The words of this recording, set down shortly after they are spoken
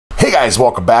guys,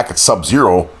 welcome back. It's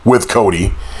Sub-Zero with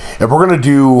Cody, and we're going to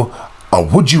do a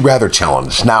Would You Rather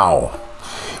challenge. Now,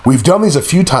 we've done these a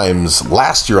few times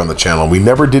last year on the channel. We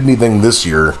never did anything this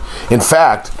year. In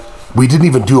fact, we didn't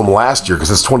even do them last year because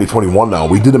it's 2021 now.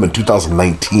 We did them in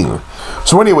 2019.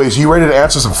 So anyways, you ready to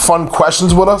answer some fun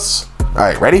questions with us? All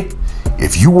right, ready?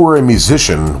 If you were a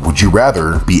musician, would you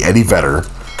rather be Eddie Vedder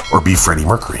or be Freddie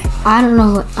Mercury? I don't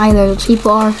know who either of those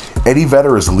people are. Eddie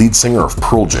Vedder is the lead singer of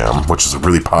Pearl Jam, which is a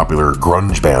really popular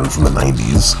grunge band from the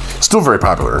 90s. Still very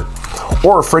popular.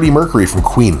 Or Freddie Mercury from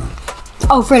Queen.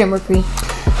 Oh, Freddie Mercury.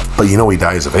 But you know he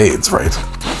dies of AIDS, right?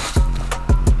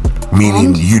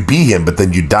 Meaning you'd be him, but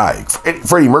then you'd die.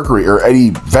 Freddie Mercury or Eddie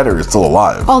Vedder is still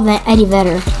alive. Oh, then Eddie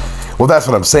Vedder. Well, that's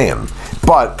what I'm saying.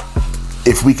 But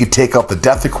if we could take out the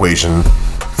death equation,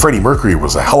 Freddie Mercury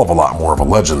was a hell of a lot more of a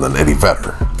legend than Eddie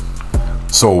Vedder.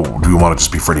 So, do we want to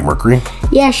just be Freddie Mercury?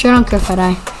 Yeah, sure, I don't care if I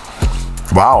die.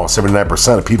 Wow,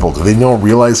 79% of people, do they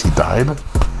realize he died?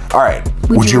 All right,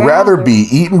 would you rather be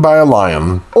eaten by a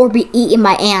lion? Or be eaten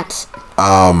by ants?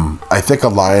 I think a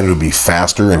lion would be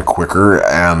faster and quicker,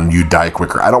 and you die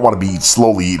quicker. I don't want to be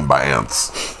slowly eaten by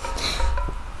ants.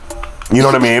 You know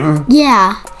what I mean?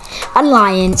 Yeah, a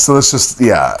lion. So let's just,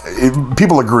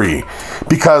 people agree.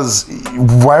 Because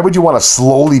why would you want to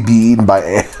slowly be eaten by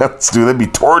ants, dude? That'd be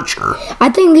torture. I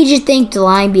think we just think the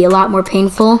lion would be a lot more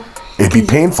painful. It'd be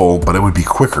painful, but it would be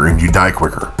quicker, and you die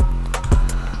quicker.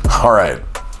 All right.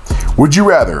 Would you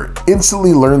rather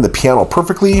instantly learn the piano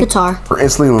perfectly? Guitar. Or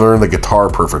instantly learn the guitar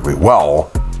perfectly?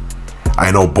 Well,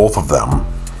 I know both of them,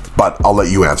 but I'll let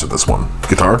you answer this one.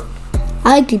 Guitar?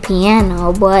 I like the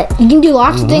piano, but you can do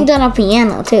lots of things on a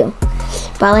piano, too.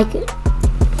 But I like it.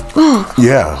 Oh,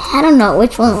 yeah. I don't know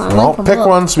which one. Well, pick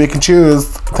one so we can choose.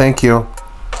 Thank you.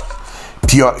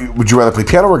 Would you rather play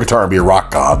piano or guitar and be a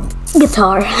rock god?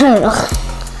 Guitar. I don't know.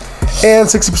 And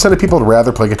 60% of people would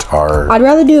rather play guitar. I'd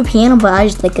rather do a piano, but I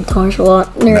just like guitars a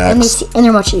lot. And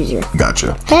they're much easier.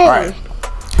 Gotcha. Hey. All right.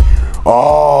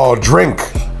 Oh, drink.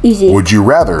 Easy. Would you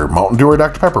rather Mountain Dew or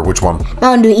Dr. Pepper? Which one?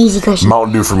 Mountain Dew, easy question.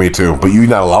 Mountain Dew for me too, but you're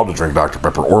not allowed to drink Dr.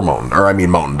 Pepper or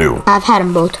Mountain Dew. I've had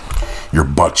them both. Your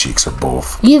butt cheeks are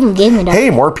both. You even gave me that.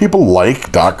 Hey, more people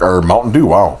like Mountain Dew.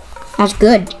 Wow. That's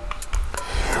good.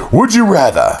 Would you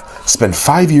rather spend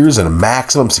 5 years in a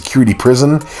maximum security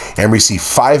prison and receive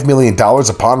 $5 million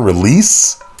upon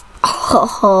release?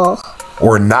 Oh.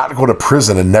 Or not go to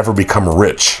prison and never become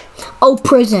rich? Oh,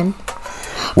 prison.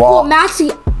 Well,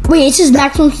 wait, it says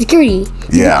maximum security.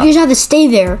 Yeah. You just have to stay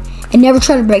there and never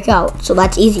try to break out. So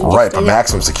that's easy. Right, but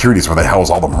maximum security is where they house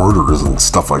all the murderers and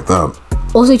stuff like that.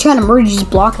 Also, trying to murder, you just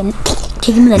block and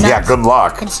kick him in the nuts. Yeah, good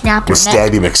luck. And snap with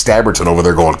Stabby McStabberton over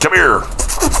there going, come here.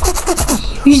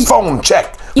 Phone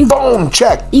check. Phone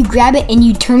check. You grab it and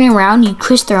you turn it around, you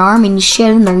twist their arm and you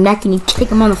shove it in their neck and you kick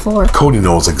them on the floor. Cody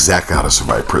knows exactly how to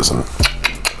survive prison.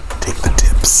 Take the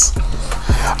tips.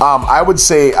 I would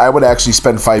say I would actually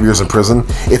spend 5 years in prison.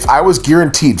 If I was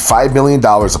guaranteed $5 million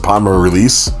upon my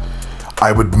release,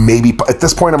 I would maybe, at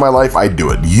this point in my life, I'd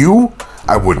do it. You,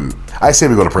 I wouldn't. I say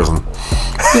we go to prison.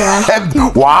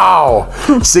 Yeah. Wow.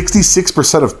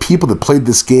 66% of people that played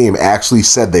this game actually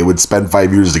said they would spend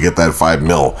 5 years to get that $5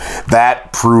 million.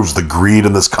 That proves the greed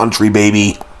in this country,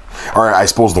 baby. Or I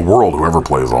suppose the world, whoever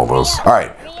plays all this. All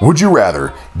right. Would you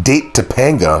rather date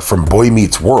Topanga from Boy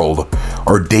Meets World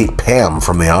or date Pam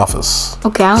from The Office?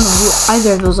 Okay, I don't know who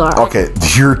either of those are. Okay,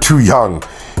 you're too young.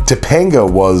 Topanga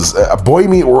was Boy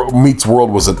Meets World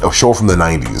was a show from the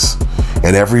 90s,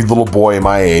 and every little boy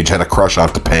my age had a crush on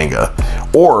Topanga.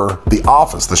 Or The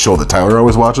Office, the show that Tyler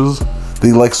always watches that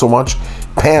he likes so much.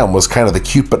 Pam was kind of the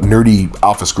cute but nerdy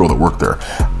office girl that worked there.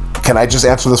 Can I just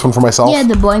answer this one for myself? Yeah,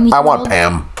 the Boy Meets World. I want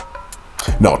Pam.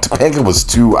 No, Topanga was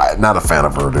too, not a fan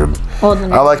of her, dude.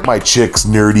 I like my chicks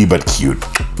nerdy but cute.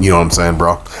 You know what I'm saying,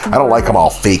 bro? I don't like them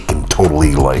all fake and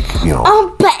totally like, you know.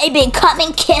 Oh, baby, come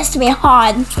and kiss me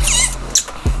hard.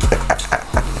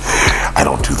 I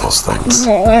don't do those things.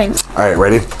 All right,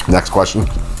 ready? Next question.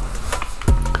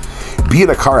 Be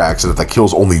in a car accident that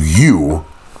kills only you,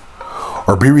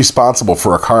 or be responsible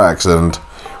for a car accident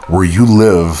where you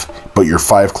live but your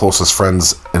 5 closest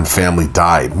friends and family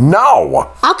died. No!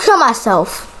 I'll kill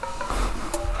myself.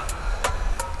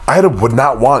 I would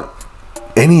not want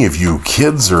any of you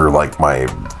kids or like my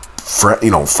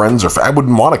friends or I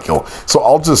wouldn't want to kill. So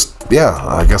I'll just,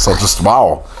 I guess I'll just,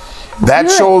 wow.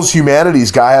 That shows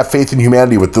humanity's got to have faith in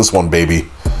humanity with this one, baby.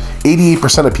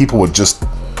 88% of people would just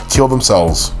kill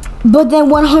themselves. But then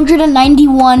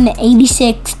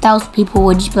 191,86,000 people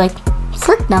would just be like,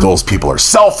 frick them. Those people are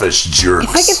selfish jerks.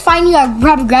 If I could find you,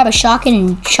 I'd grab a shotgun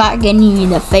and shotgun you in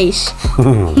the face. All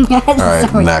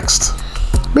right, next.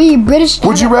 Be Be British.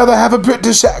 Would you rather have a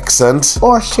British accent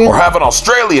or Australian? or have an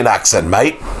Australian accent,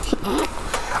 mate?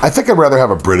 I think I'd rather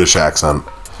have a British accent.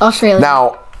 Australian.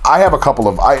 Now, I have a couple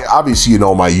of, obviously, you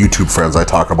know, my YouTube friends. I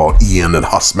talk about Ian and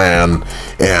Hussman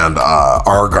and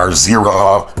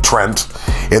Argarzira, Trent,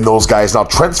 and those guys. Now,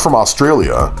 Trent's from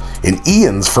Australia and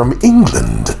Ian's from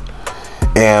England.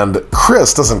 And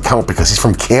Chris doesn't count because he's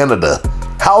from Canada.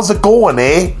 How's it going,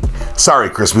 eh?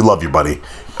 Sorry, Chris, we love you, buddy.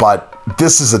 But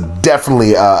this is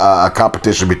definitely a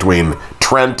competition between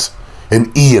Trent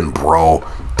and Ian, bro.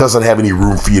 Doesn't have any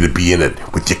room for you to be in it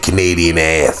with your Canadian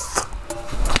ass.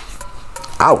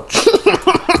 Ouch,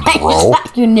 bro.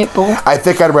 Your nipple. I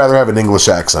think I'd rather have an English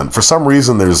accent. For some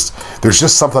reason, there's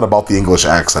just something about the English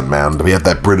accent, man. We have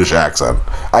that British accent.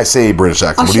 I say British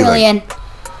accent. Australian. What do you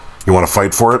think? You want to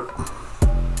fight for it?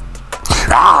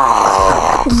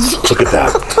 Ah! Look at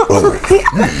that.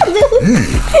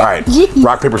 All right.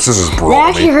 Rock, paper, scissors, bro. That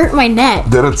actually hurt my neck.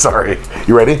 Did it? Sorry.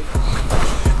 You ready?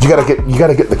 You gotta get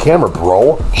in the camera,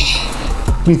 bro.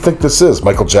 What do you think this is?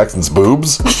 Michael Jackson's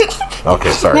boobs?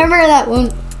 Okay, sorry. Remember that one?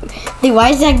 Dude, why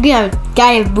is that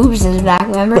guy have boobs in his back?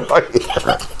 Remember?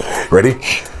 Ready?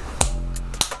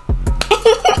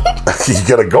 You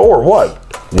gotta go or what?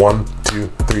 1, 2,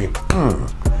 3.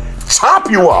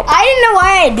 Chop you up. I didn't know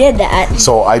why I did that.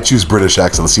 So I choose British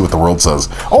accent. Let's see what the world says.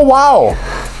 Oh wow!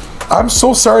 I'm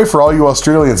so sorry for all you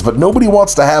Australians, but nobody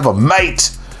wants to have a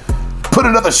mate. Put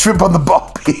another shrimp on the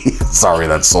barbie. Sorry,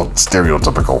 that's so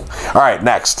stereotypical. All right,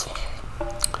 next.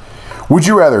 Would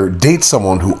you rather date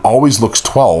someone who always looks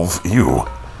 12, ew,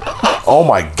 oh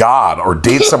my god, or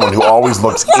date someone who always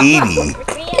looks 80?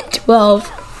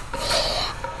 12.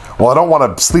 Well, I don't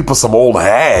want to sleep with some old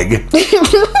hag.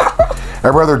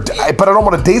 But I don't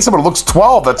want to date someone who looks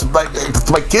 12. That's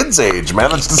my kid's age, man.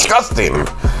 That's disgusting.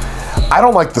 I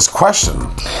don't like this question.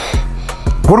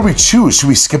 What do we choose? Should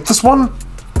we skip this one?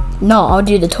 No, I'll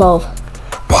do the 12.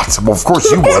 What? Well, of course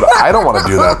you would. I don't want to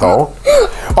do that, though.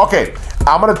 Okay,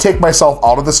 I'm going to take myself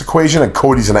out of this equation, and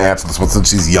Cody's going to answer this one since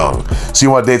he's young. So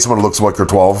you want to date someone who looks like they're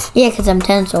 12? Yeah, because I'm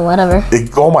 10, so whatever.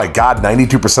 Oh my god,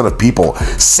 92% of people.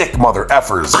 Sick mother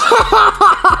effers.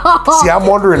 See, I'm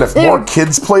wondering if more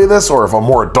kids play this or if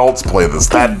more adults play this.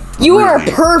 You are a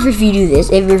perv if you do this,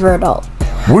 if you're an adult.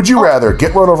 Would you rather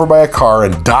get run over by a car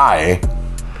and die,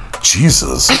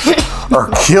 Jesus, or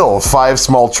kill 5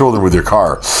 small children with your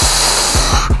car?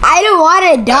 I don't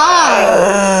want to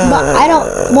die. But I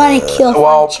don't want to kill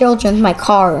 5 children with my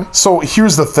car. So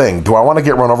here's the thing. Do I want to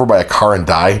get run over by a car and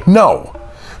die? No.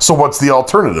 So what's the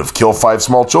alternative? Kill 5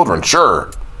 small children?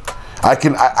 Sure. I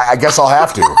guess I'll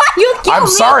have to. I'm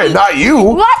sorry, not you.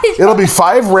 What? It'll be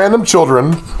 5 random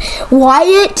children.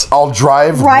 Wyatt. I'll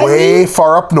drive way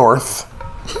far up north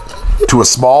to a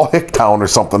small hick town or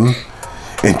something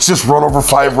and just run over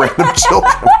 5 random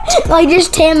children. Like,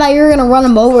 just tell them that you're gonna run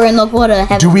them over and look what a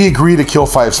heaven. Do we agree to kill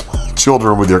 5 small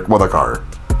children with a car?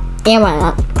 Yeah, why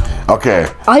not? Okay.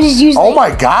 I'll just use. Oh my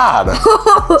god!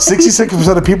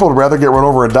 66% of people would rather get run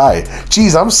over and die.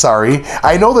 Jeez, I'm sorry.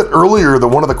 I know that earlier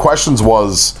one of the questions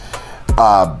was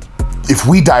if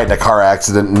we died in a car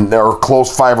accident and 5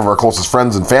 of our closest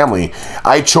friends and family.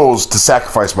 I chose to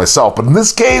sacrifice myself, but in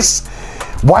this case,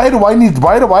 why do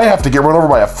I have to get run over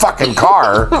by a fucking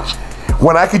car?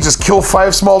 When I could just kill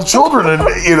 5 small children, and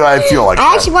I feel like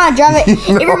I actually want to drive it.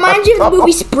 It reminds you of the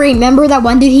movie Spring. Remember that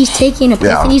one dude? He's taking a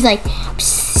piss and he's like,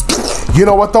 psst. You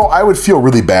know what though? I would feel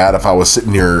really bad if I was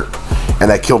sitting here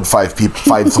and I killed 5 people,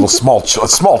 5 little small,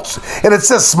 and it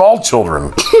says small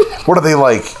children. What are they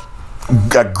like?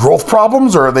 Got growth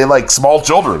problems, or are they like small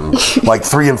children, like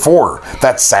 3 and 4?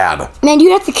 That's sad. Man,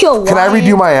 you have to kill one. Can I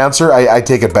redo my answer? I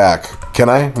take it back. Can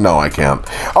I? No, I can't.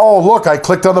 Oh, look, I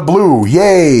clicked on the blue.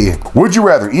 Yay. Would you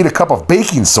rather eat a cup of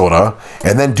baking soda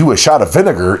and then do a shot of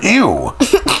vinegar? Ew.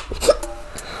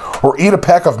 Or eat a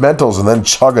pack of Mentos and then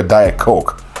chug a Diet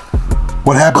Coke?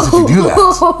 What happens if you do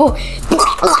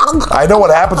that? I know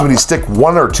what happens when you stick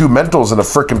 1 or 2 Mentos in a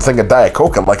frickin' thing of Diet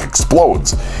Coke and like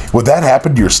explodes. Would that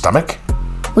happen to your stomach?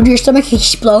 Would your stomach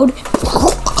explode?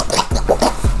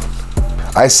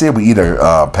 I say we eat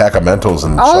a pack of Mentos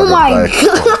and chug a Diet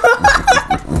Coke.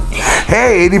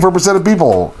 Hey, 84% of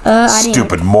people.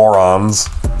 Stupid morons.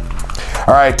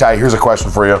 All right, Ty, here's a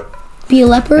question for you. Be a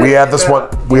leopard? We had this one.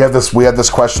 We had this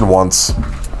question once.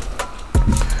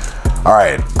 All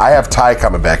right, I have Ty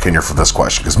coming back in here for this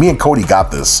question because me and Cody got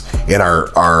this in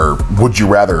our Would You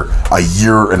Rather a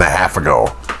year and a half ago.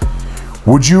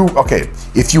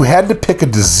 If you had to pick a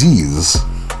disease,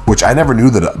 which I never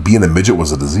knew that being a midget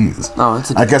was a disease. Oh,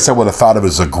 I guess I would have thought it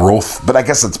was a growth, but I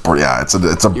guess it's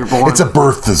a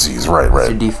birth disease, right? It's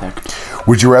a defect.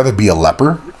 Would you rather be a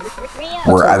leper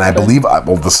Where, and I believe,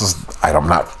 well, this is, I'm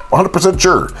not 100%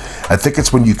 sure. I think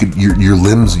it's when your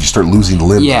limbs, you start losing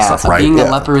limbs and stuff, right? Being a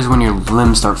leper is when your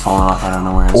limbs start falling off out of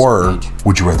nowhere. Or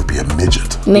would you rather be a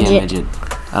midget? Yeah, midget.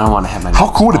 I don't want to have my.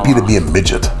 How cool would it be to be a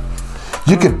midget?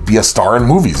 You could be a star in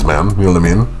movies, man. You know what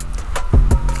I mean?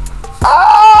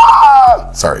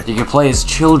 Ah! Sorry. You could play as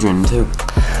children too.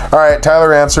 All right,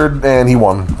 Tyler answered, and he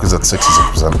won because that's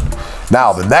 66%.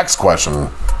 Now the next question: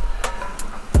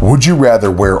 would you rather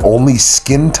wear only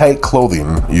skin-tight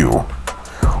clothing,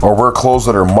 or wear clothes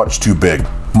that are much too big?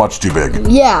 Much too big.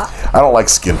 Yeah. I don't like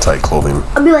skin-tight clothing.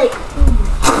 I'll be like,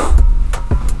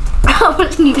 I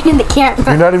wasn't even in the camera.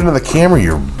 You're not even in the camera,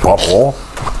 you butthole.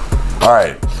 All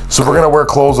right, so we're gonna wear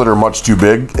clothes that are much too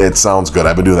big. It sounds good.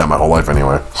 I've been doing that my whole life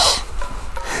anyway.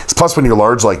 Plus, when you're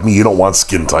large like me, you don't want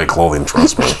skin-tight clothing.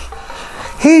 Trust me.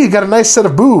 Hey, you got a nice set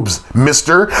of boobs,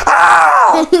 mister.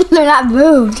 Ah! They're not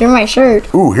boobs. They're my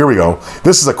shirt. Ooh, here we go.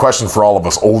 This is a question for all of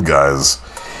us old guys.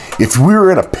 If we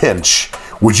were in a pinch,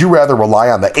 would you rather rely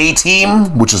on the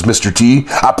A-Team, which is Mr. T,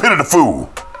 a pit of the foo?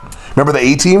 Remember the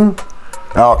A-Team?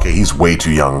 Okay, he's way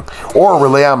too young. Or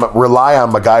rely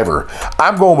on MacGyver.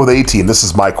 I'm going with A-Team. This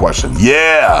is my question.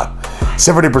 Yeah!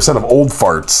 70% of old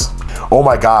farts. Oh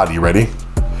my God, you ready?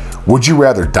 Would you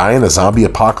rather die in a zombie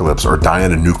apocalypse or die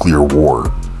in a nuclear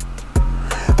war?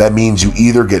 That means you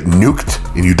either get nuked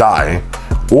and you die,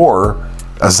 or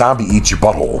a zombie eats your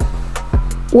butthole.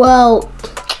 Well,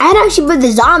 I'd actually put the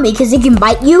zombie because it can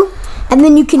bite you, and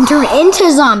then you can turn into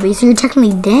a zombie, so you're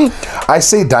technically dead. I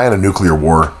say die in a nuclear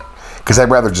war, because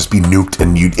I'd rather just be nuked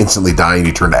and you'd instantly die and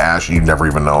you turn to ash and you'd never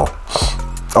even know.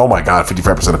 Oh my God,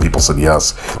 55% of people said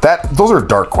yes. Those are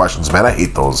dark questions, man. I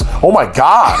hate those. Oh my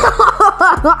God.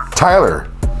 Tyler,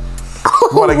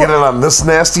 you want to get in on this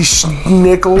nasty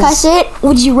schnickles? Cuss it.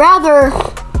 Would you rather...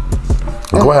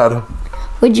 Go ahead.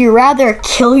 Would you rather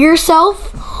kill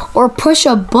yourself or push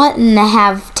a button to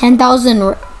have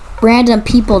 10,000 random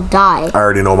people die? I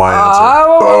already know my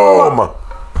answer. Boom.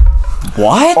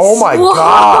 What? Oh my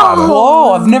God.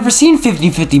 Whoa, I've never seen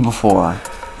 50-50 before.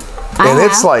 And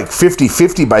it's like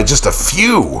 50-50 by just a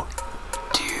few.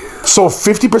 So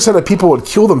 50% of people would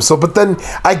kill themselves, but then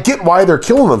I get why they're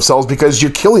killing themselves, because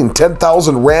you're killing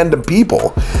 10,000 random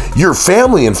people. Your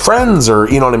family and friends, or,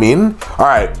 you know what I mean? All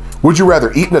right, would you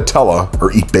rather eat Nutella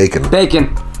or eat bacon?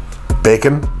 Bacon.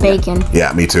 Bacon? Bacon.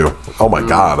 Yeah, me too. Oh my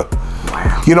God.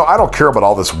 Wow. You know, I don't care about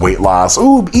all this weight loss.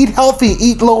 Ooh, eat healthy,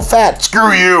 eat low fat.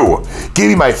 Screw you. Give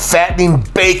me my fattening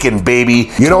bacon, baby.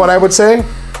 You know what I would say?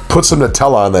 Put some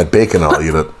Nutella on that bacon, I'll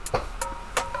eat it.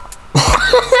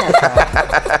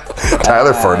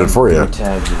 Tyler farted for you.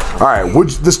 All right,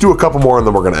 let's do a couple more and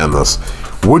then we're going to end this.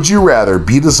 Would you rather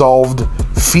be dissolved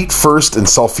feet first in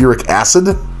sulfuric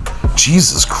acid?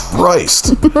 Jesus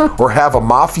Christ. Or have a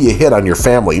mafia hit on your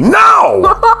family?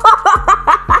 No!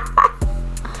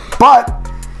 But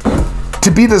to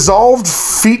be dissolved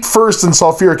feet first in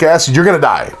sulfuric acid, you're going to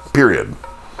die, period.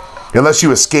 Unless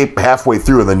you escape halfway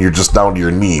through and then you're just down to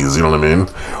your knees, you know what I mean?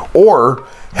 Or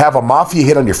have a mafia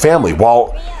hit on your family.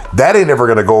 Well, that ain't ever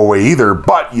going to go away either,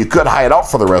 but you could hide out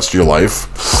for the rest of your life.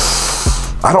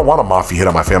 I don't want a mafia hit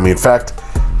on my family. In fact,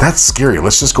 that's scary.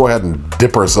 Let's just go ahead and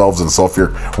dip ourselves in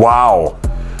sulfuric. Wow.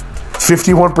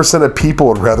 51% of people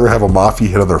would rather have a mafia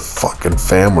hit on their fucking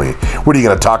family. What, are you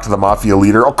going to talk to the mafia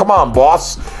leader? Oh, come on,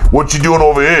 boss. What you doing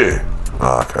over here?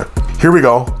 Oh, okay. Here we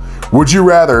go. Would you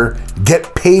rather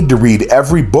get paid to read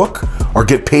every book or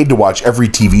get paid to watch every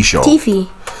TV show? TV.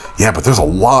 Yeah, but there's a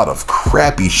lot of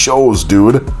crappy shows,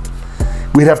 dude.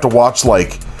 We'd have to watch,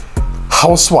 like,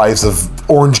 Housewives of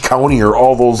Orange County or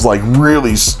all those, like,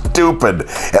 really stupid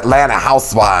Atlanta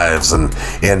Housewives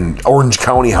and Orange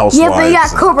County Housewives. Yeah, but you got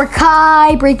Cobra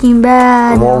Kai, Breaking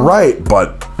Bad. Well, right,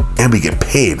 and we get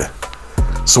paid.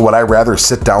 So would I rather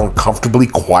sit down comfortably,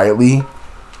 quietly,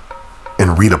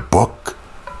 and read a book?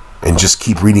 And just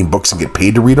keep reading books and get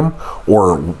paid to read them,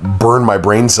 or burn my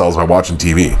brain cells by watching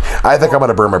TV? I think I'm going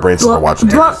to burn my brain cells by watching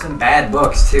TV. There's some bad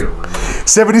books too.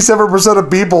 77%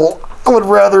 of people would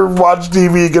rather watch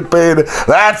TV and get paid.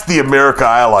 That's the America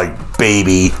I like,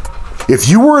 baby. If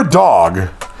you were a dog,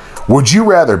 would you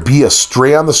rather be a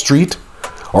stray on the street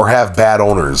or have bad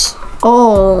owners?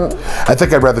 Oh. I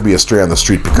think I'd rather be a stray on the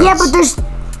street because... Yeah, but there's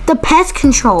the pest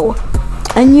control.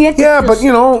 And you have to but you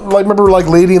know, like, remember like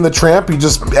Lady and the Tramp? You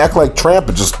just act like Tramp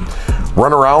and just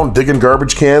run around digging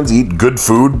garbage cans, eat good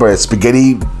food by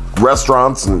spaghetti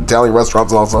restaurants and Italian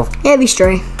restaurants and all that stuff. Yeah, be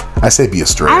stray. I say be a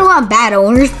stray. I don't want bad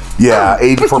owners. Yeah,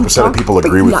 84% of people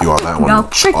agree with you on that one.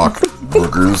 Fuck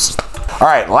burgers. All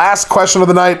right, last question of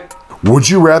the night. Would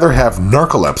you rather have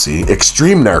narcolepsy,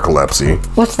 extreme narcolepsy?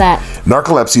 What's that?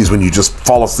 Narcolepsy is when you just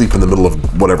fall asleep in the middle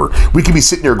of whatever. We could be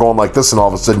sitting here going like this, and all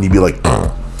of a sudden you'd be like,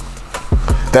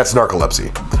 that's narcolepsy.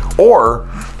 Or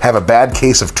have a bad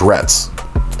case of Tourette's.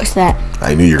 What's that?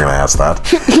 I knew you were going to ask that.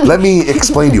 Let me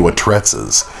explain to you what Tourette's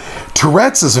is.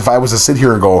 Tourette's is if I was to sit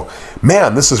here and go,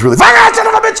 man, this is really...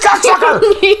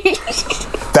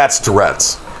 That's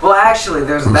Tourette's. Well, actually,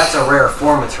 that's a rare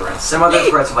form of Tourette's. Some other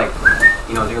Tourette's are like,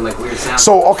 doing like weird sounds.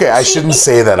 So, okay, I shouldn't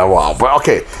say that a while, but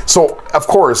okay. So, of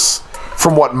course,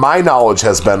 from what my knowledge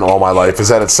has been all my life, is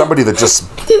that it's somebody that just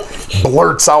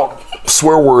blurts out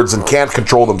swear words and can't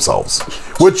control themselves,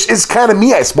 which is kind of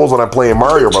me, I suppose, when I'm playing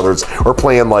Mario Brothers or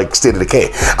playing like State of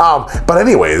Decay. But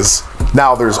anyways,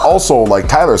 now there's also, like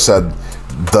Tyler said,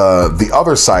 the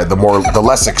other side, the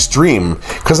less extreme,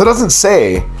 because it doesn't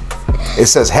say. It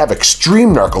says have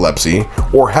extreme narcolepsy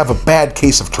or have a bad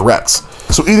case of Tourette's.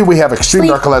 So either we have extreme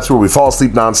narcolepsy where we fall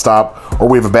asleep nonstop, or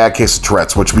we have a bad case of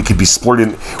Tourette's, which we could be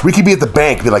splurting. We could be at the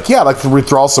bank and be like, yeah, I'd like to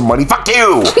withdraw some money. Fuck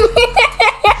you!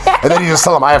 And then you just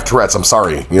tell them, I have Tourette's, I'm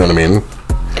sorry. You know what I mean?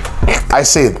 I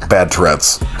say bad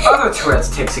Tourette's. Other Tourette's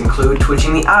tics include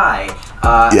twitching the eye,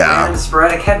 random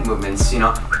sporadic head movements,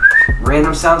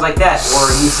 random sounds like that, or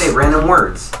you say random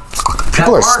words.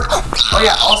 Oh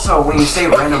yeah, also when you say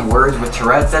random words with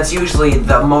Tourette's, that's usually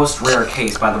the most rare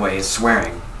case, by the way, is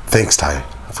swearing. Thanks, Ty,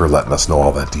 for letting us know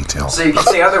all that detail. So you can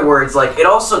say other words, like, it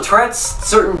also, Tourette's,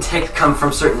 certain tics come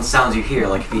from certain sounds you hear.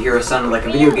 Like, if you hear a sound like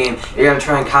a video game, you're going to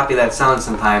try and copy that sound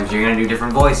sometimes. You're going to do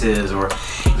different voices, or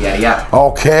yada yada.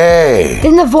 Okay.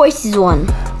 Then the voices one.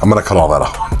 I'm going to cut all that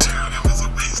out. Dude, it was a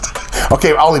waste of it.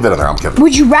 Okay, I'll leave it in there, I'm kidding.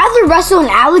 Would you rather wrestle an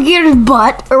alligator's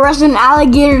butt or wrestle an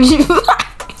alligator's butt?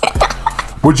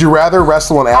 Would you rather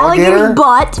wrestle an alligator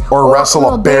butt or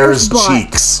wrestle a bear's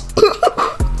cheeks?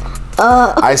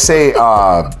 I say,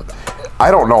 I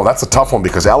don't know. That's a tough one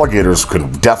because alligators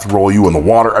can death roll you in the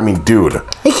water. I mean, dude.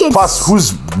 Plus,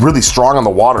 who's really strong on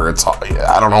the water?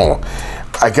 I don't know.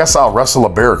 I guess I'll wrestle a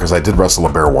bear because I did wrestle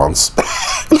a bear once.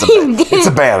 It's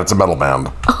a band. It's a metal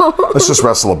band. Let's just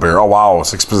wrestle a bear. Oh, wow.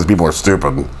 6% people are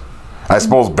stupid. I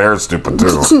suppose bear's stupid, too.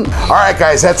 All right,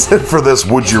 guys. That's it for this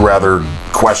Would You Rather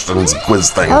questions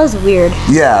quiz thing. That was weird.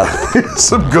 Yeah.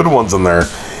 Some good ones in there.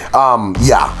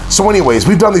 Yeah. So anyways,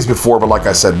 we've done these before, but like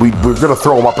I said, we're going to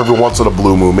throw them up every once in a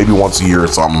blue moon, maybe once a year or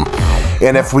something.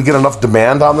 And if we get enough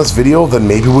demand on this video, then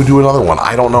maybe we'll do another one.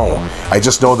 I don't know. I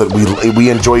just know that we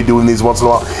enjoy doing these once in a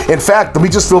while. In fact, let me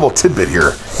just throw a little tidbit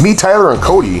here. Me, Tyler, and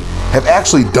Cody have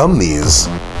actually done these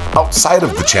outside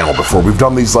of the channel before. We've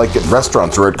done these like at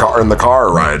restaurants or in the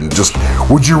car ride, and just,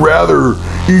 would you rather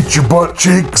eat your butt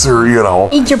cheeks or, eat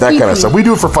your that kind of stuff. We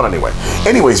do it for fun anyway.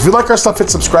 Anyways, if you like our stuff, hit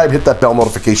subscribe, hit that bell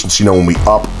notification so you know when we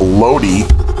upload.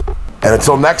 And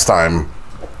until next time,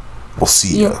 we'll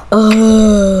see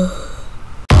you.